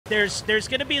there's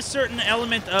going to be a certain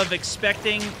element of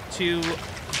expecting to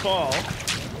fall.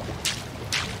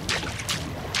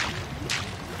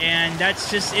 And that's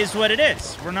just is what it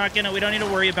is. We don't need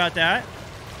to worry about that.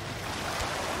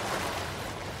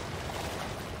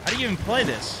 How do you even play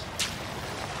this?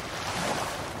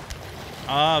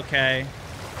 Okay.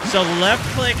 So left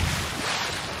click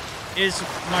is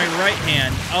my right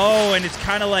hand. Oh, and it's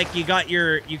kind of like you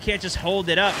can't just hold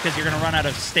it up because you're going to run out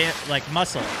of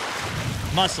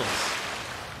muscles.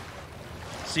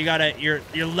 So you gotta your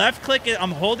left click.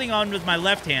 I'm holding on with my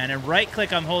left hand, and right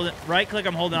click I'm holding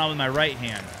on with my right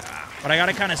hand. But I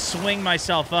gotta kind of swing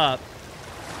myself up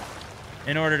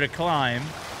in order to climb,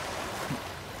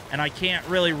 and I can't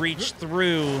really reach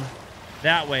through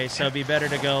that way. So it'd be better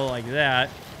to go like that.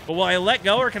 But will I let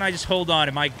go, or can I just hold on?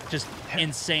 Am I just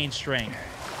insane strength?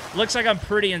 Looks like I'm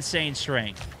pretty insane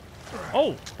strength.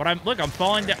 Oh, but I'm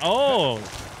falling down. Oh,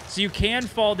 so you can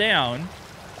fall down.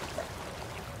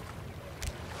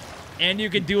 And you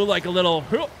can do like a little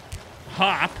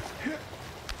hop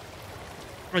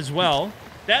as well.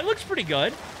 That looks pretty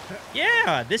good.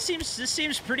 Yeah, this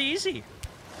seems pretty easy.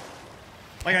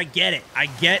 Like I get it. I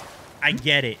get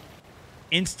it.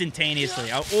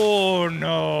 Instantaneously. Oh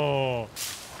no.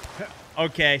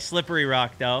 Okay, slippery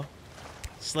rock though.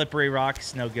 Slippery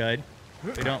rock's no good.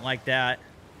 We don't like that.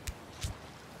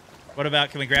 What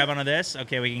about, can we grab onto this?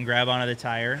 Okay, we can grab onto the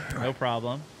tire. No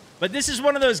problem. But this is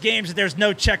one of those games that there's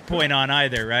no checkpoint on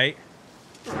either, right?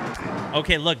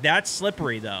 Okay, look, that's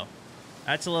slippery, though.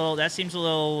 That seems a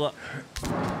little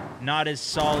not as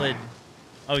solid.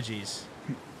 Oh, geez.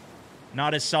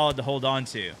 Not as solid to hold on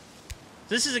to.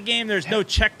 This is a game there's no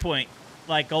checkpoint,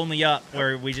 like only up,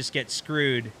 where we just get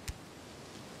screwed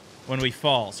when we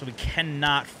fall. So we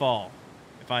cannot fall,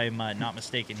 if I'm not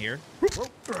mistaken here.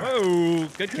 Oh,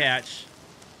 good catch.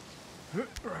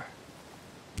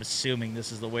 I'm assuming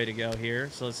this is the way to go here.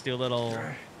 So let's do a little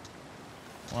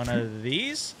one of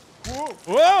these.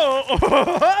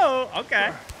 Whoa!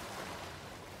 Okay.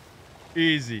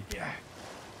 Easy.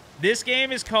 This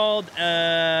game is called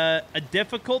a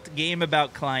difficult game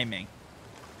about climbing.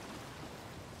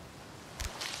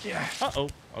 Uh-oh.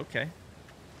 Okay.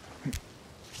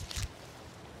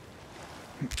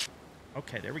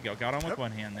 Okay, there we go. Got on with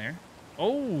one hand there.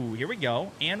 Oh, here we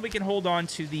go. And we can hold on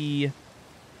to the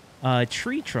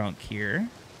tree trunk here.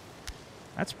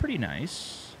 That's pretty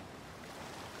nice.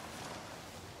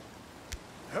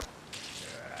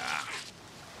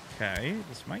 Okay,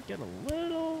 this might get a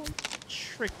little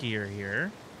trickier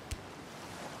here.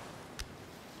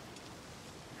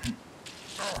 There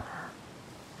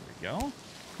we go.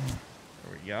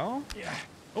 There we go.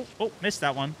 Oh, missed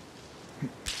that one.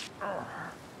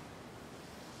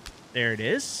 There it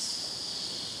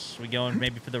is. We going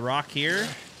maybe for the rock here.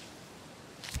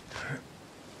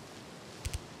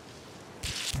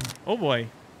 Oh boy,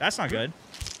 that's not good.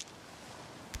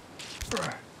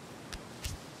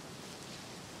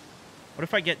 What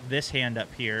if I get this hand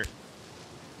up here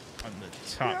on the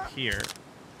top here?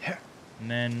 And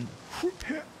then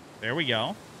there we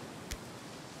go.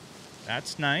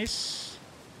 That's nice.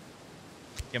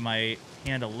 Get my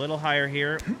hand a little higher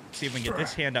here. See if we can get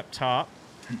this hand up top.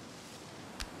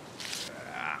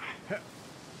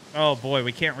 Oh boy,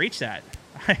 we can't reach that.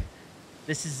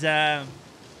 This is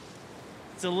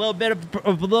it's a little bit of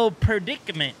a little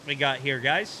predicament we got here,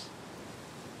 guys.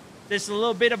 This is a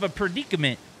little bit of a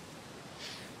predicament.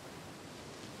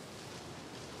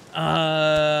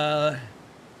 Oh,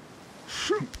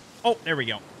 there we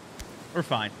go. We're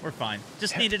fine. We're fine.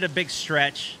 Just needed a big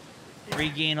stretch.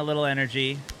 Regain a little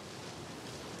energy.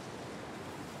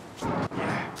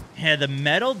 Yeah, the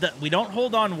metal, we don't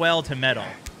hold on well to metal.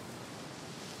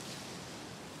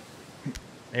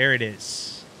 There it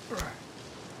is.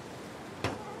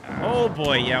 Oh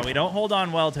boy, yeah, we don't hold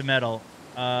on well to metal.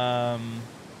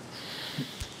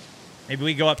 Maybe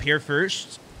we go up here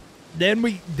first. Then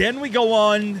we go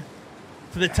on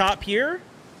to the top here.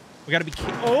 We gotta be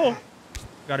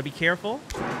gotta be careful.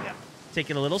 Take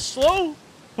it a little slow.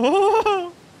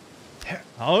 Oh,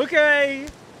 okay.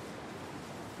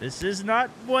 This is not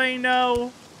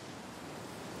bueno.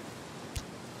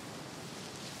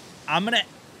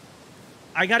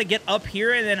 I gotta get up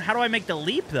here, and then how do I make the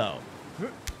leap though?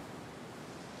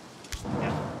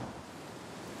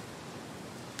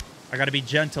 I gotta be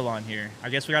gentle on here. I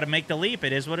guess we gotta make the leap.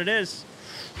 It is what it is.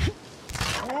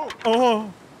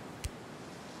 Oh.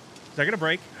 Is that gonna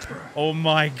break? Oh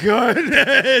my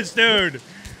goodness, dude.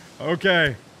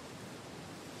 Okay.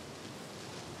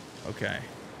 Okay.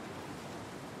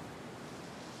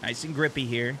 Nice and grippy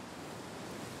here.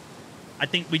 I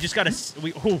think we just gotta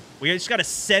we just gotta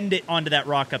send it onto that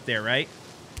rock up there, right?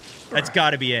 That's got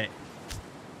to be it.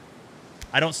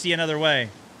 I don't see another way.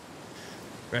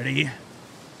 Ready?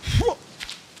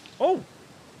 Oh,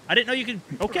 I didn't know you could.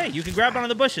 Okay, you can grab onto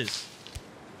the bushes.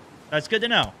 That's good to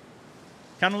know.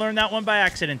 Kind of learned that one by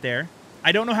accident there.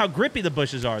 I don't know how grippy the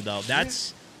bushes are, though.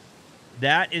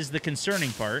 That is the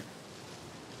concerning part.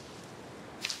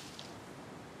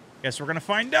 Guess we're going to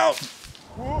find out.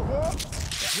 Oh,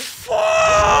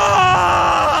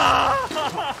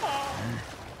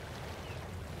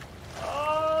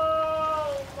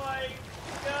 my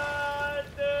God,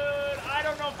 dude. I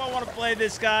don't know if I want to play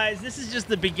this, guys. This is just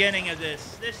the beginning of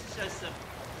this. This is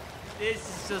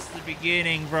just the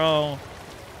beginning, bro.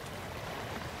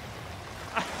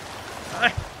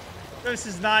 This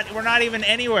is not, we're not even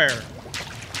anywhere.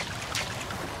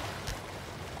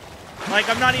 Like,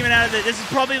 I'm not even out of it. This is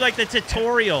probably like the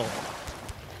tutorial.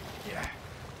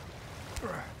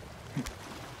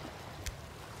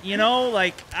 You know,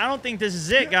 like, I don't think this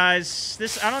is it, guys.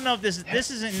 I don't know if this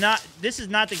is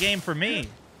not the game for me.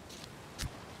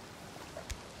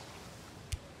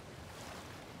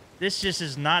 This just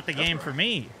is not the game for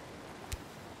me.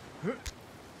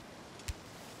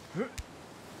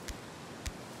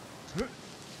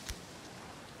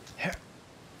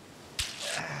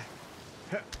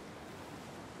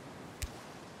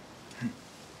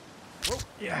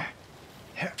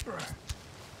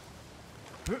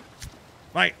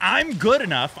 Like, I'm good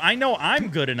enough. I know I'm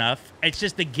good enough. It's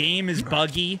just the game is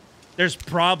buggy. There's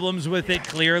problems with it,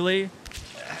 clearly.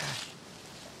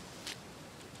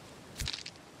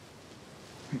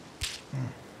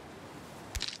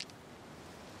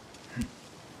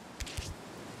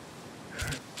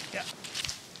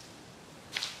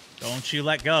 Don't you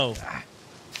let go.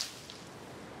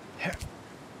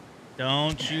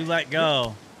 Don't you let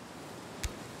go.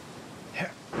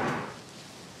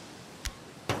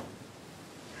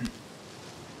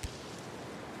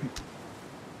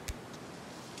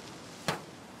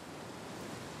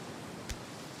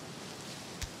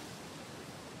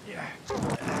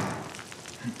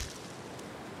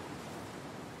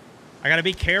 I gotta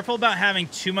be careful about having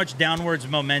too much downwards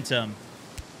momentum.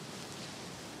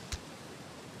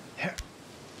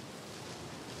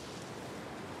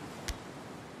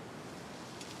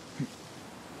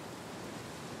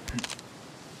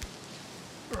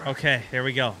 Okay, there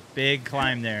we go. Big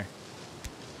climb there.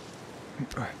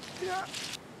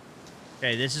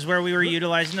 Okay, this is where we were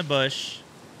utilizing the bush.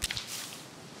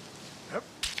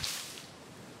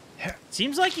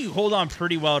 Seems like you hold on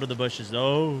pretty well to the bushes,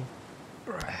 though.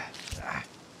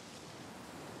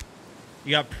 You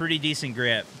got pretty decent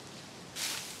grip.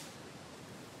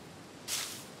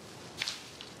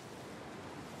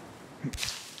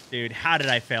 Dude, how did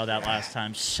I fail that last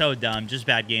time? So dumb. Just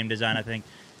bad game design, I think.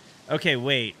 Okay,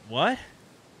 wait. What?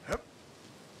 I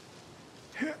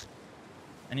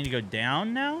need to go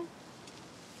down now?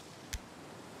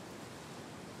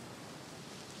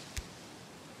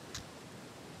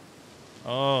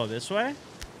 Oh, this way?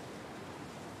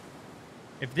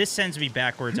 If this sends me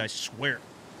backwards, I swear.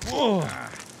 Whoa.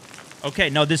 Okay,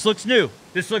 no, this looks new.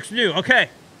 This looks new. Okay.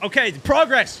 Okay,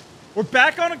 progress. We're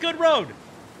back on a good road.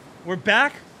 We're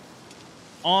back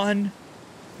on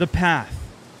the path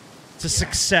to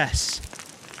success.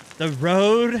 The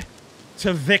road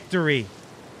to victory,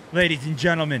 ladies and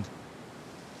gentlemen.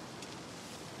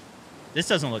 This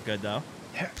doesn't look good, though.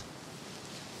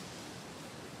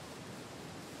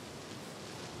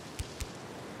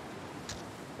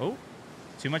 Oh,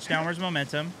 too much downwards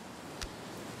momentum.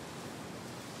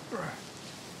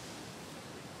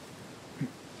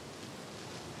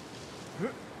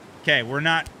 Okay, we're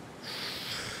not...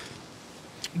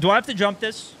 Do I have to jump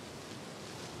this?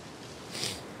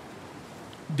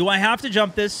 Do I have to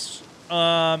jump this?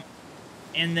 And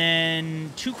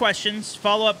then 2 questions.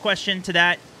 Follow-up question to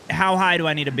that. How high do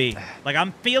I need to be? Like,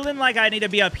 I'm feeling like I need to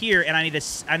be up here, and I need to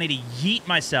yeet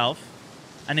myself.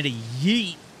 I need to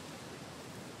yeet.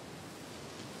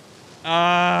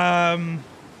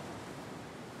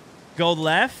 Go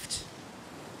left.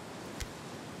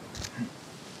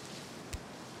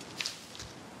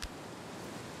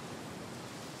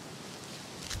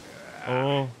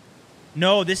 Oh.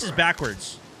 No, this is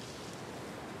backwards.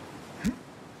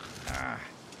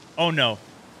 Oh, no.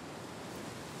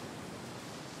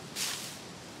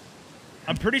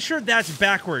 I'm pretty sure that's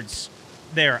backwards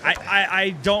there.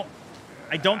 I don't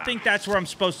think that's where I'm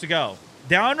supposed to go.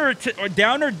 Down or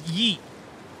yeet.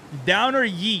 Down or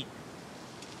yeet.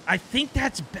 I think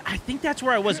that's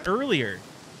where I was earlier.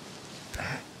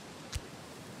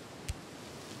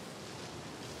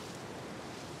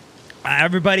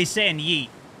 Everybody's saying yeet.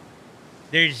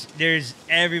 There's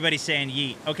everybody saying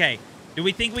yeet. Okay. Do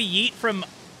we think we yeet from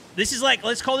This is like,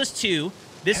 let's call this 2.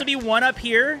 This will be 1 up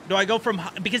here. Do I go from,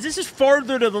 because this is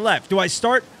farther to the left. Do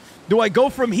I go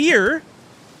from here,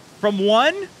 from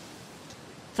 1,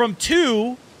 from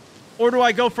 2, or do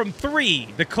I go from 3,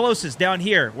 the closest down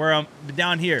here, where I'm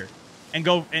down here, and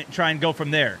go and try and go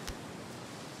from there?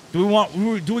 Do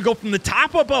we go from the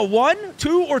top up at 1,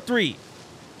 2, or 3?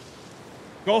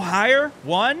 Go higher,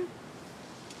 1.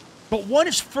 But 1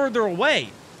 is further away.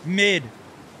 Mid.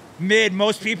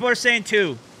 Most people are saying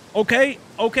 2. Okay,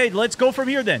 let's go from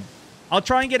here then. I'll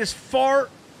try and get as far...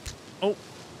 Oh,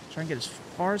 try and get as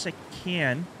far as I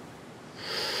can.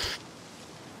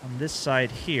 On this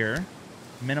side here.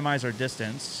 Minimize our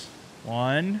distance.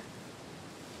 1,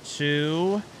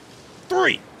 2,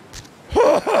 3.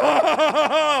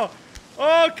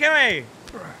 Okay.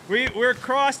 We're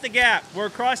across the gap. We're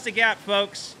across the gap,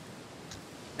 folks.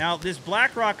 Now, this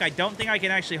black rock, I don't think I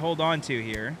can actually hold on to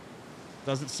here.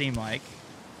 Doesn't seem like.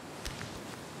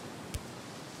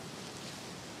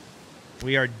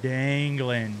 We are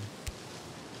dangling.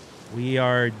 We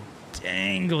are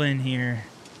dangling here.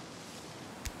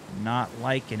 Not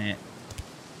liking it.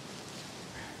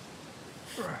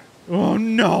 Oh,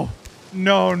 no.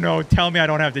 No. Tell me I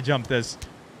don't have to jump this.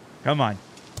 Come on.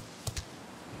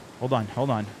 Hold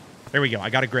on. There we go. I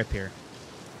got a grip here.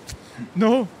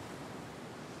 No.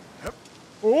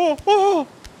 Oh.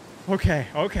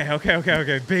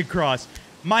 Okay. Big cross.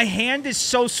 My hand is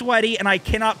so sweaty, and I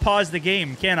cannot pause the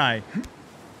game, can I?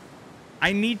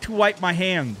 I need to wipe my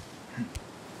hand.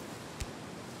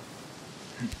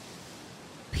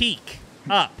 Peak.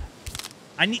 Up.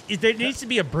 There needs to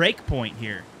be a break point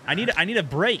here. I need a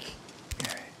break.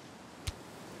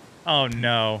 Oh,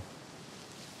 no.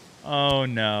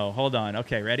 Hold on.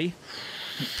 Okay, ready?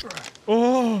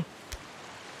 Oh.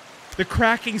 The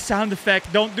cracking sound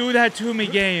effect. Don't do that to me,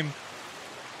 game.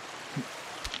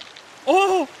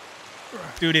 Oh!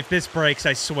 Dude, if this breaks,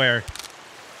 I swear.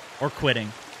 Or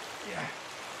quitting.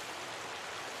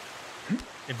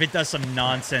 If it does some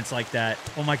nonsense like that.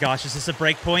 Oh my gosh, is this a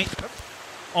break point?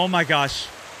 Oh my gosh.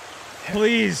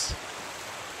 Please.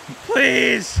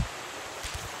 Please.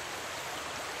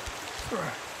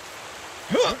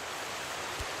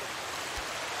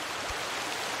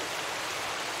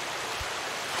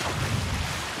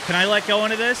 Can I let go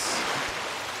into this?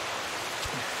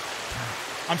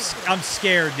 I'm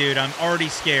scared, dude. I'm already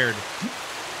scared.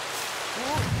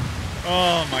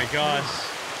 Oh my gosh.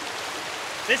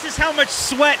 This is how much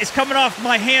sweat is coming off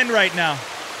my hand right now.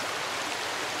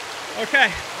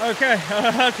 Okay.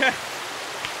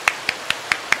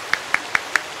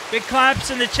 Big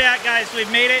claps in the chat, guys.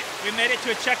 We've made it. We made it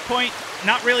to a checkpoint.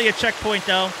 Not really a checkpoint,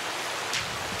 though.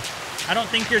 I don't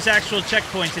think there's actual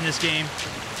checkpoints in this game.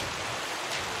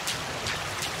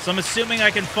 So I'm assuming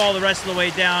I can fall the rest of the way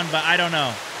down, but I don't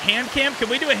know. Hand cam? Can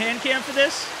we do a hand cam for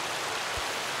this?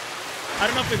 I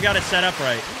don't know if we've got it set up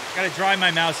right. Got to dry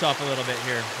my mouse off a little bit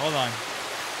here. Hold on.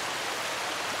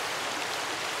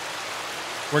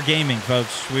 We're gaming,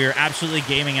 folks. We are absolutely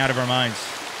gaming out of our minds.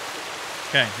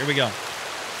 Okay, here we go.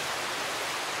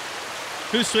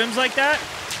 Who swims like that?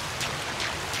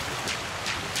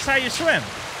 That's how you swim.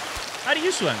 How do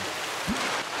you swim?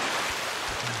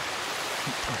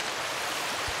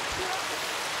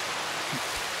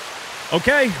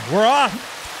 Okay, we're off.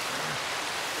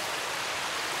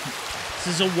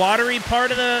 This is a watery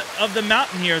part of the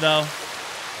mountain here, though.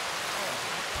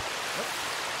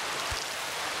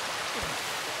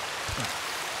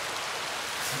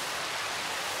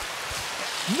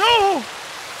 No!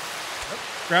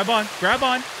 Grab on, grab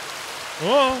on.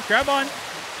 Oh, grab on.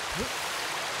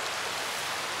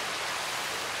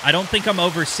 I don't think I'm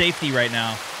over safety right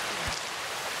now.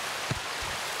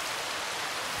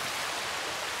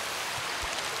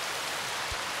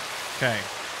 Okay.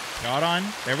 Got on.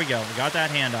 There we go. We got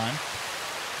that hand on.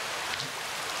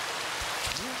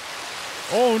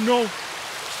 Oh, no.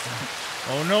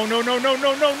 Oh, no. No.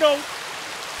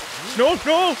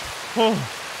 Oh.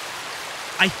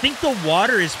 I think the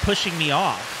water is pushing me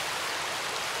off.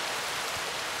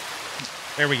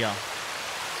 There we go.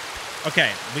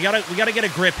 Okay. We gotta get a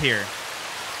grip here.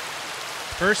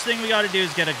 First thing we gotta do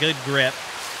is get a good grip.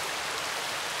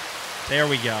 There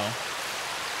we go.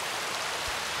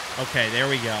 Okay, there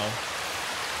we go.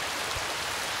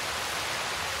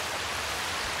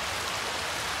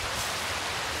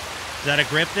 Is that a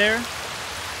grip there?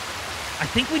 I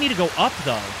think we need to go up,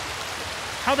 though.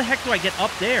 How the heck do I get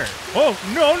up there? Oh,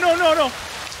 no.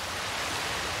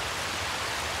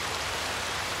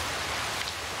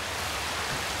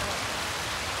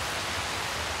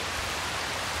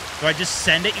 Do I just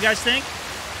send it, you guys think?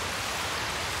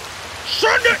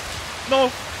 Send it!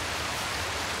 No.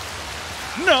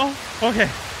 Okay.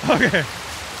 Okay.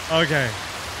 Okay.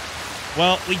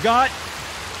 Well, we got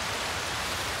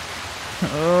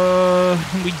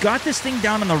this thing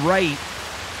down on the right.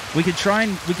 We could try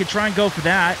and go for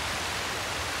that.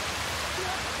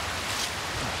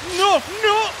 No,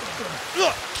 no.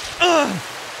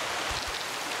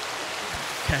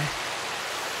 Okay.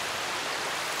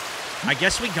 I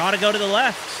guess we gotta go to the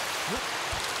left.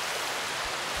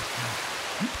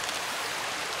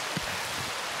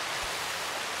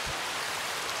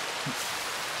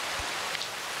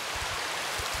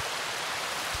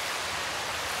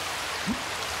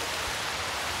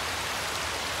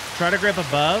 Try to grip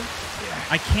above.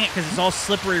 I can't because it's all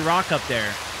slippery rock up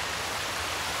there.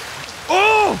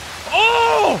 Oh!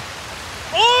 Oh!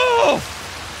 Oh!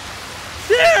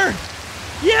 There!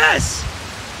 Yes!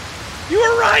 You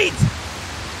were right!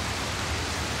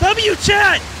 W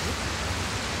chat!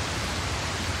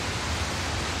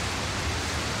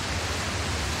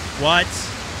 What?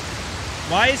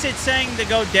 Why is it saying to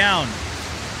go down?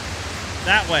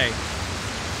 That way.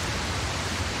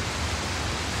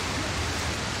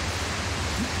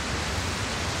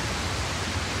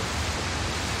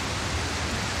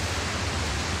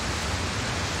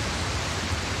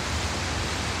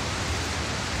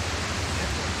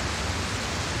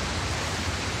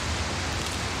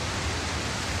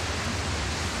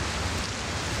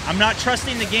 I'm not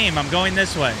trusting the game. I'm going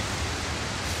this way.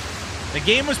 The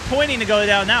game was pointing to go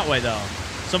down that way, though.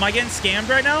 So am I getting scammed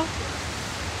right now?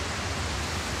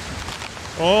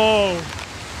 Oh.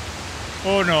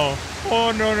 Oh, no.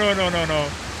 Oh, no, no, no, no, no.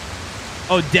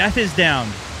 Oh, death is down.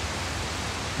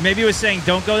 Maybe it was saying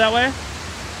don't go that way?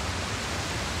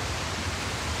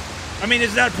 I mean,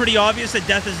 is that pretty obvious that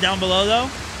death is down below, though?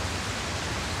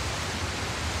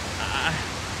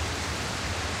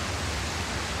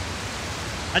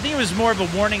 I think it was more of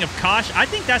a warning of caution. I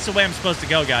think that's the way I'm supposed to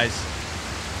go, guys.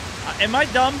 Am I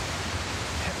dumb?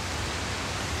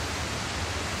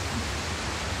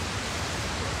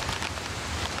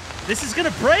 This is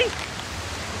gonna break.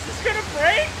 This is gonna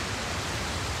break.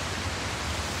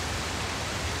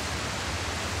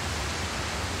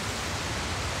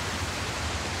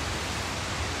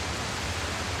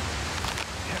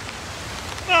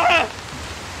 Ah!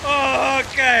 Oh,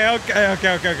 okay, okay,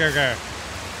 okay, okay, okay, okay.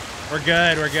 We're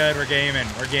good, we're good, we're gaming,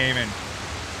 we're gaming.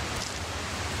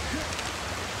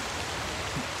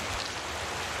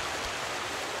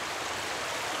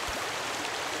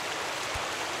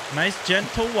 Nice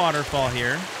gentle waterfall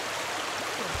here.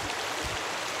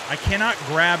 I cannot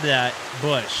grab that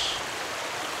bush.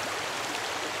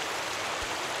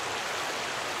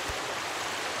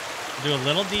 Do a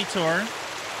little detour.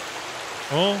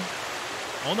 Oh,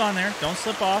 hold on there, don't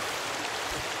slip off.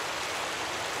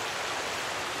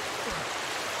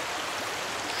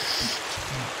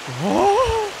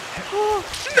 Oh, oh,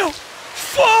 no!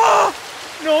 Oh,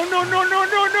 no, no, no, no,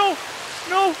 no, no!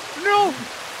 No, no!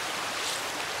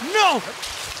 No!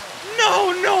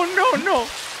 No, no, no, no!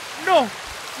 No!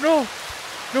 No!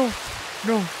 No!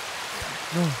 No!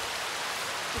 No!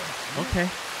 Okay.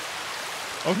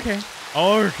 Okay.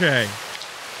 Okay.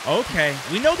 Okay.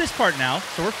 We know this part now,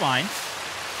 so we're fine.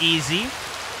 Easy.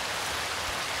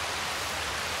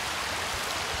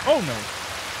 Oh, no.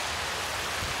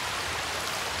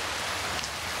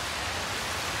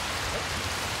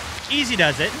 Easy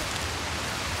does it.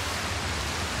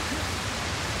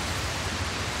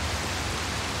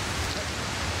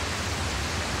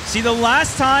 See, the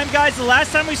last time, guys, the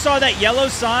last time we saw that yellow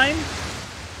sign,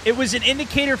 it was an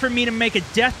indicator for me to make a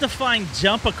death-defying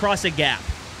jump across a gap.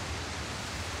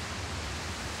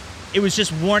 It was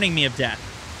just warning me of death.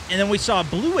 And then we saw a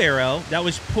blue arrow that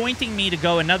was pointing me to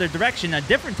go another direction a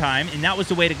different time, and that was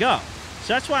the way to go.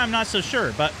 So that's why I'm not so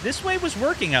sure. But this way was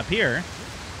working up here.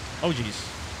 Oh, geez.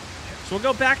 So we'll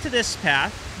go back to this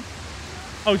path.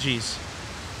 Oh, geez.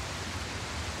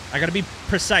 I gotta be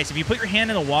precise. If you put your hand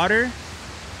in the water,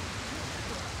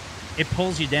 it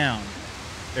pulls you down.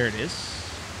 There it is.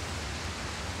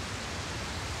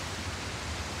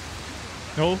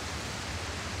 No.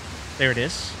 There it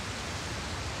is.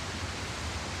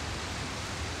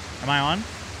 Am I on?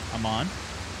 I'm on.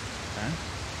 Okay.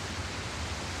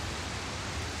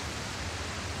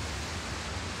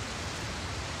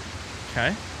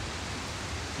 Okay.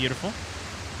 Beautiful.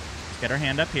 Let's get our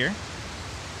hand up here.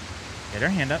 Get our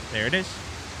hand up. There it is.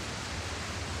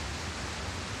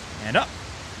 Hand up.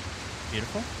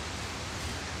 Beautiful.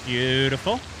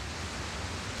 Beautiful.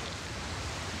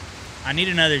 I need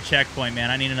another checkpoint, man.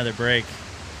 I need another break.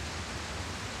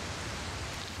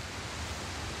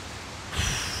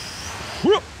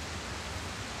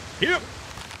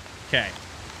 Okay.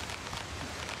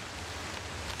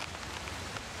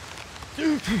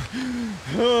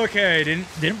 Okay,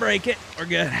 didn't break it. We're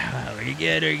good. We're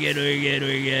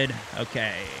good.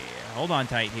 Okay, hold on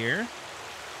tight here.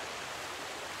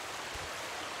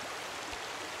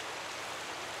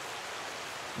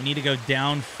 We need to go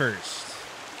down first.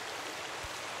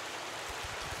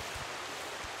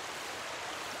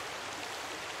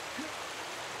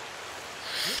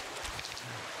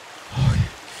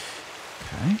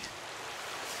 Okay.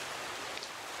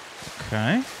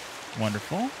 Okay.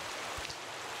 Wonderful.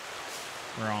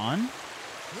 We're on. I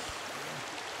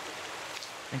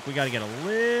think we got to get a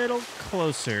little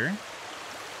closer.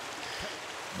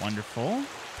 Wonderful.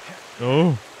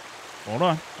 Oh. Hold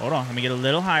on. Hold on. Let me get a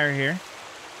little higher here.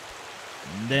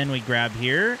 And then we grab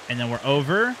here, and then we're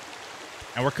over,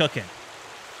 and we're cooking.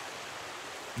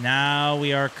 Now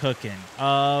we are cooking.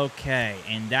 Okay,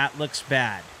 and that looks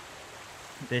bad.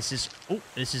 This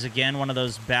is again one of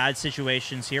those bad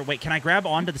situations here. Wait, can I grab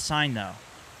onto the sign, though?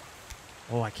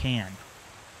 Oh, I can.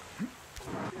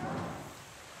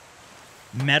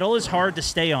 Metal is hard to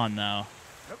stay on, though.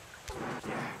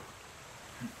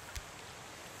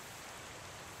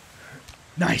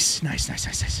 Nice.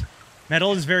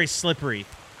 Metal is very slippery,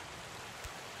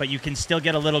 but you can still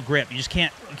get a little grip. You just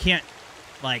can't,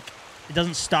 like, it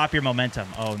doesn't stop your momentum.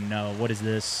 Oh, no. What is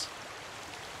this?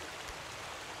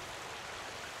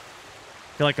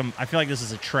 I feel like this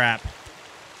is a trap.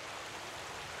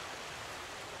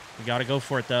 We got to go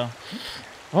for it, though.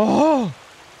 Oh!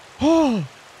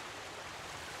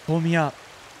 Pull me up.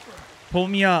 Pull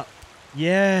me up.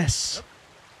 Yes.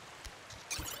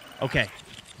 Okay.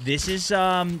 This is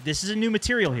a new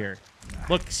material here.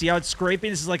 Look, see how it's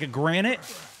scraping? This is like a granite.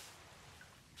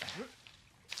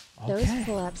 Okay. Those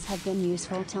pull-ups have been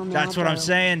useful till now. That's what I'm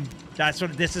saying.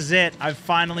 This is it. I've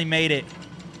finally made it.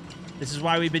 This is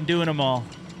why we've been doing them all.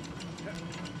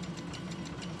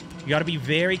 You got to be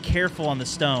very careful on the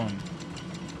stone.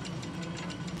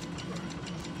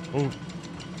 Oh.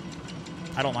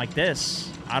 I don't like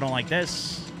this. I don't like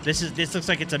this. This looks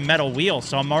like it's a metal wheel,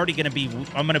 so I'm gonna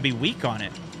be weak on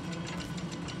it.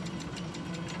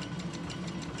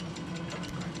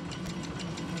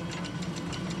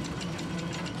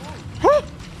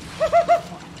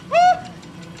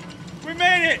 We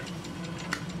made it!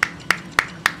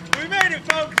 We made it,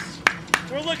 folks!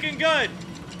 We're looking good.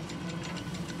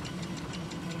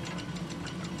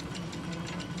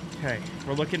 Okay,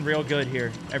 we're looking real good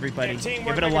here, everybody. Yeah,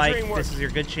 give it a like. This is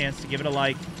your good chance to give it a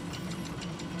like.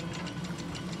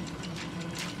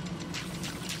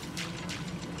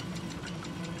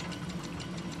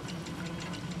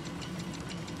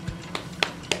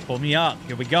 Pull me up.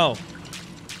 Here we go.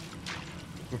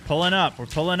 We're pulling up. We're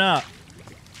pulling up.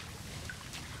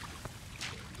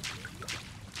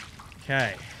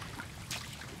 Okay.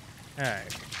 Okay.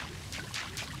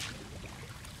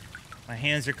 My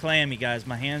hands are clammy, guys.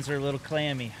 My hands are a little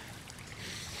clammy.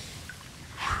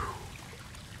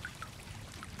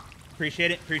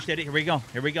 Appreciate it. Appreciate it. Here we go.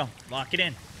 Here we go. Lock it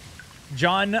in.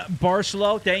 John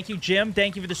Barcelow. Thank you, Jim.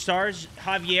 Thank you for the stars.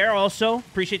 Javier also.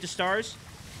 Appreciate the stars.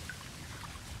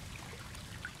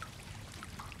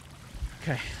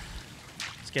 Okay.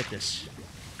 Let's get this.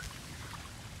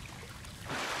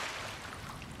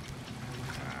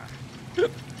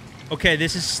 Okay,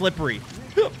 this is slippery.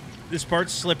 This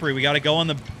part's slippery. We gotta go on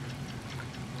the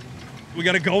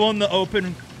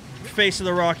open face of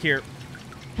the rock here.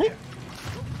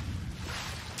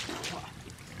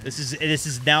 This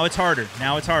is now it's harder.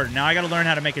 Now it's harder. Now I gotta learn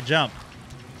how to make a jump.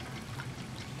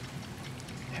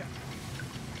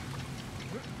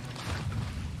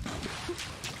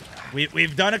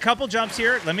 We've done a couple jumps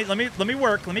here. Let me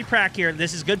work. Let me prac here.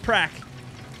 This is good prac.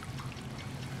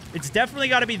 It's definitely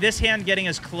got to be this hand getting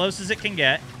as close as it can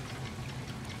get.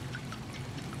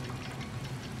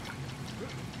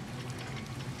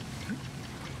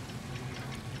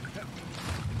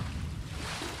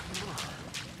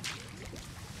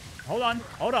 Hold on.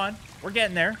 Hold on. We're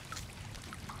getting there.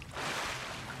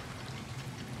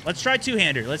 Let's try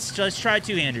two-hander. Let's try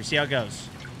two-hander. See how it goes.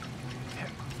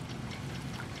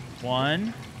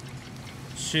 1,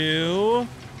 2,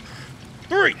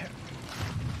 3.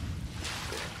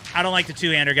 I don't like the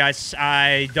two-hander, guys.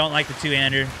 I don't like the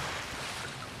two-hander.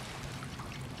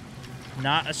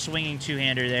 Not a swinging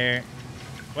two-hander there.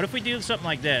 What if we do something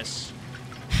like this?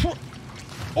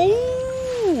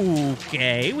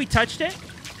 Okay, we touched it.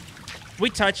 We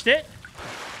touched it.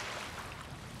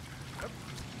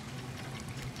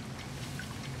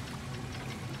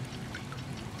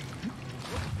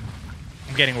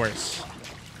 I'm getting worse.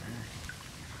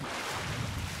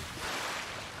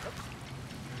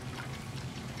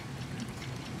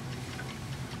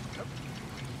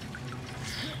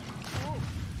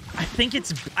 think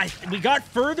it's... we got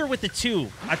further with the 2.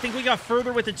 I think we got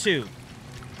further with the 2.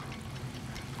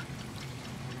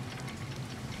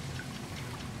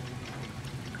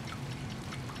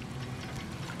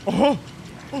 Oh!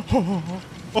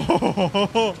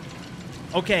 Oh!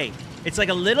 Okay. It's like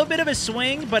a little bit of a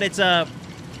swing, but it's a...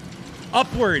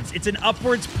 upwards. It's an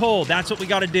upwards pull. That's what we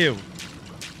got to do.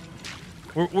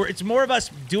 It's more of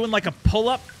us doing like a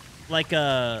pull-up, like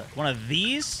one of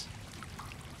these.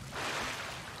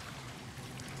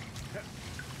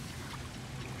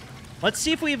 Let's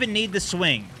see if we even need the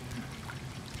swing.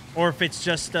 Or if it's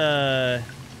just, I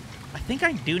think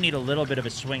I do need a little bit of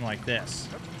a swing like this.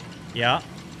 Yeah.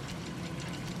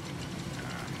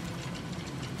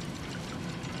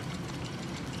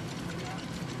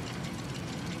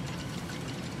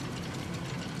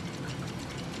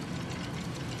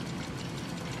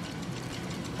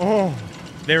 Oh,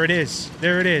 there it is.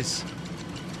 There it is.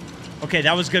 Okay,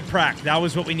 that was good prac. That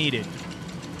was what we needed.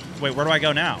 Wait, where do I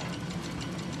go now?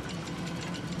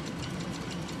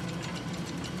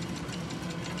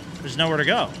 There's nowhere to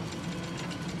go.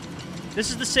 This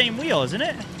is the same wheel, isn't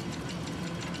it?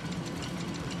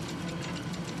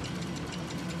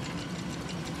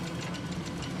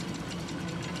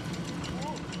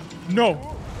 No.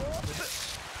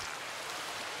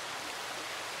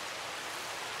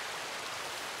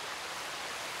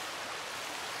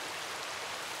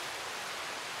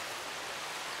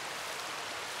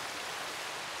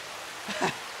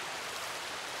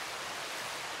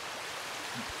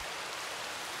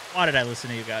 Why did I listen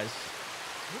to you guys?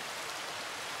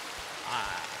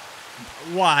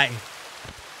 Why?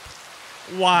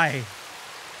 Why?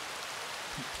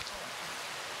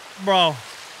 Bro.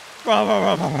 Bro.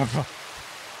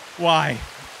 Why?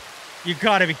 You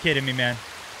gotta be kidding me, man.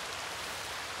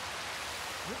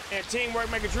 And teamwork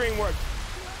make a dream work.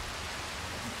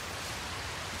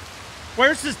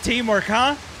 Where's this teamwork,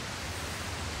 huh?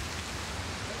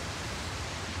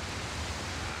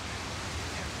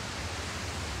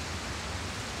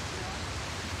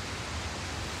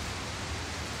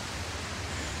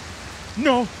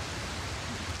 No.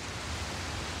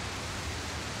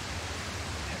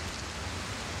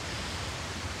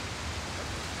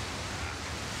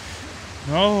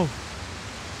 No.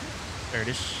 There it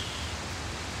is.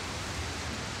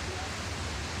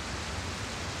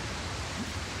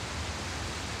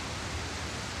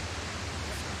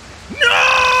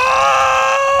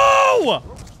 No!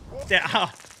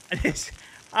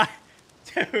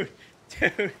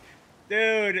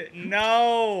 Dude,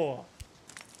 no.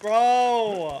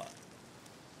 Bro.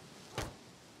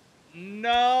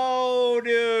 No,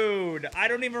 dude. I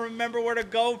don't even remember where to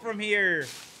go from here.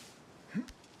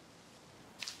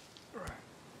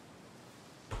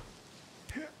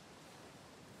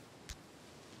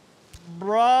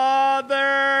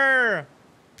 Brother.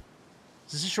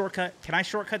 Is this a shortcut? Can I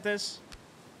shortcut this?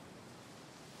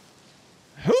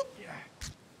 Hoop.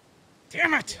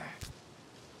 Damn it.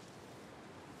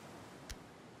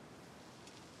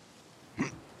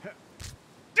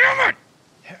 Damn it!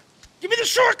 Give me the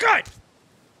shortcut!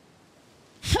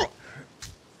 Fuck!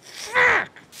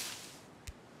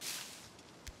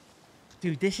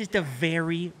 Dude, this is the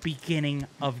very beginning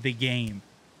of the game.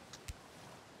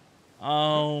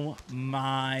 Oh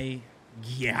my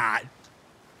God.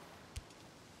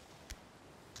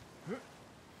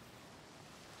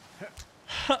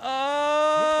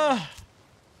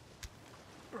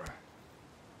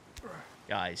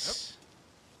 Guys,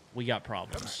 we got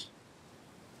problems.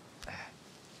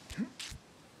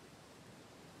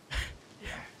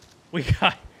 We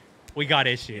got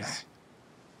issues.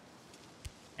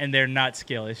 And they're not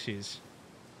skill issues.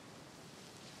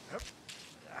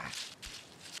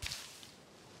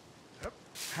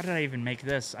 How did I even make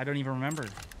this? I don't even remember.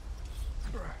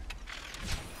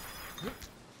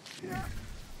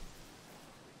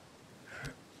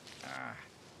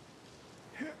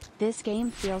 This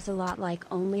game feels a lot like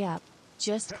Only Up,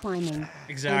 just climbing.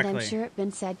 Exactly. And I'm sure it's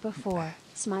been said before.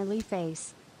 Smiley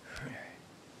face.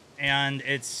 And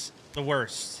it's the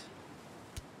worst.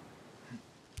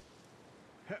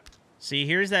 See,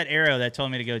 here's that arrow that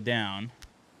told me to go down.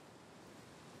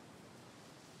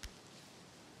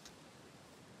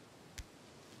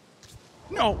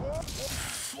 No.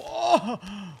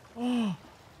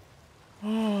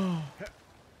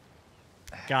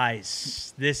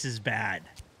 Guys, this is bad.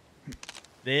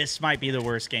 This might be the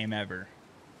worst game ever.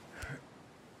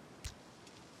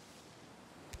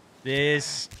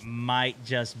 This might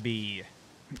just be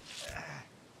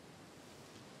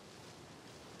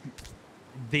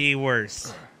the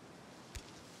worst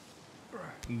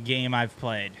game I've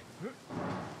played.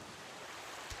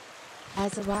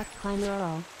 As a rock climber,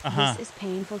 Earl, Uh-huh. this is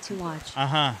painful to watch.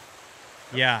 Uh-huh.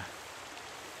 Yeah.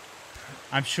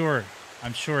 I'm sure.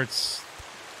 I'm sure it's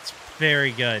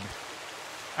very good.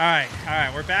 All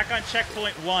right. We're back on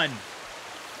checkpoint 1.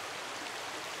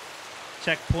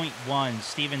 Checkpoint 1.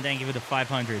 Steven, thank you for the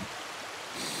 500.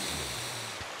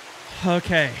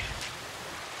 Okay.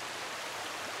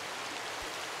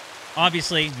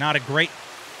 Obviously, not a great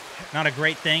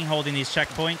thing holding these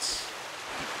checkpoints.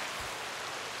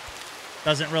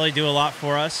 Doesn't really do a lot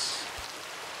for us.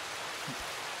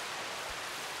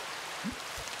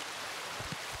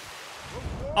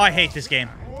 Oh, I hate this game.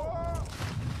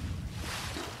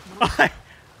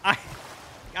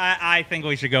 I think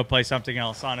we should go play something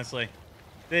else, honestly.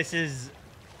 This is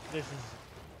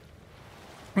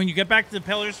when you get back to the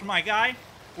pillars, my guy,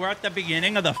 we're at the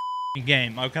beginning of the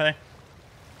game, okay?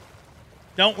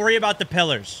 Don't worry about the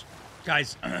pillars.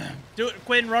 Guys,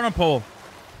 Quinn, run a poll.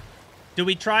 Do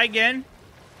we try again?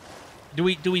 Do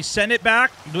we send it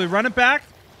back? Do we run it back?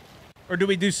 Or do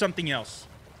we do something else?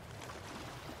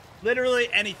 Literally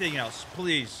anything else,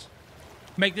 please.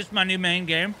 Make this my new main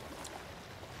game.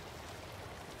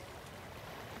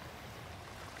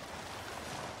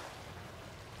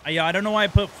 Yeah, I don't know why I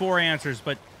put 4 answers,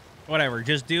 but whatever.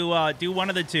 Just do one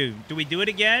of the two. Do we do it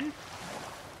again?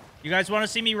 You guys want to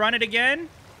see me run it again?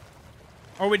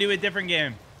 Or we do a different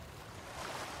game?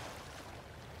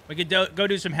 We could go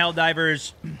do some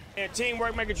Helldivers. Yeah,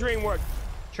 teamwork make a dream work.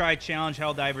 Try challenge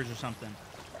Helldivers or something.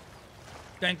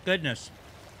 Thank goodness.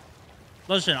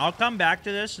 Listen, I'll come back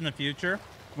to this in the future.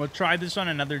 We'll try this on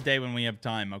another day when we have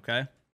time, okay?